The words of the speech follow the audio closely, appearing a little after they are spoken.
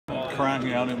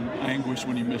crying out in anguish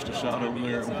when you missed a shot over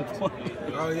there?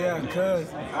 Oh yeah,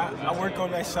 cause I work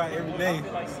on that shot every day.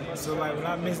 So like when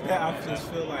I miss that, I just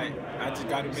feel like I just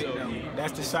gotta make them.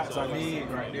 That's the shots I need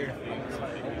right there.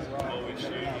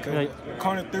 Cause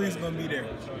corner three is gonna be there.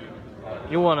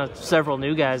 You're one of several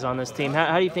new guys on this team.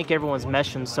 How do you think everyone's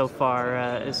meshing so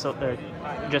far?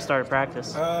 Just started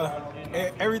practice.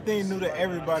 Everything new to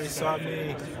everybody. So I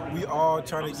mean, we all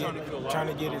trying to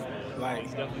get it like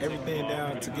everything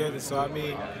down together. So I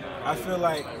mean, I feel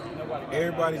like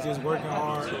everybody's just working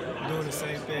hard, doing the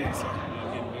same thing. So.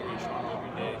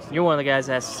 You're one of the guys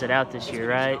that has to sit out this year,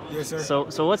 right? Yes, sir.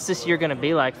 So what's this year going to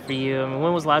be like for you? I mean,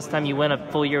 when was the last time you went a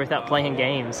full year without playing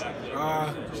games?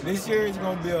 This year is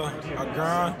going to be a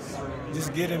grind,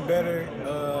 just getting better,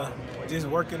 just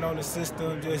working on the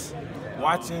system, just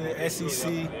watching the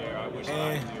SEC,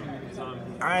 and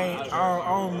I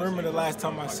don't remember the last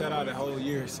time I sat out a whole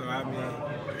year, so I mean,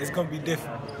 it's going to be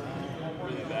different.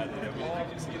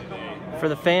 For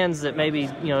the fans that maybe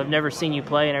have never seen you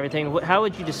play and everything, how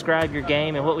would you describe your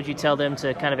game, and what would you tell them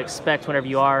to kind of expect whenever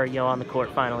you are on the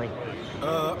court finally?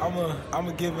 I'm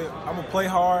gonna play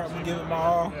hard. I'm gonna give it my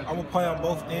all. I'm gonna play on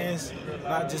both ends,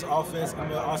 not just offense. I'm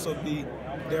gonna also be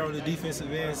there on the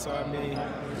defensive end. So I mean,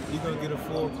 you're gonna get a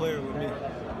full player with me.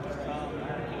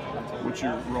 What's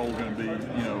your role gonna be,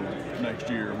 next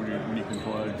year when you can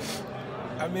play?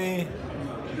 I mean,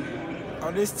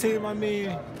 on this team, I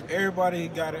mean, everybody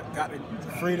got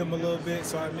the freedom a little bit.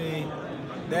 So I mean,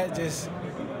 that's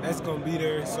gonna be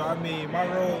there. So I mean, my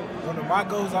role, one of my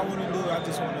goals I want to do, I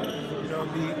just want to,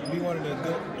 be one of the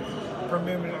good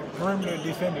perimeter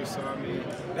defenders. So I mean,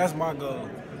 that's my goal.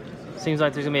 Seems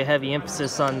like there's gonna be a heavy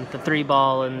emphasis on the three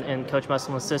ball and Coach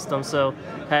Musselman's system. So,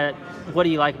 what do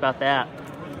you like about that?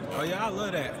 Oh yeah, I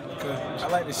love that because I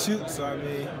like to shoot. So I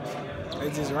mean,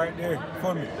 it's just right there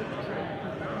for me.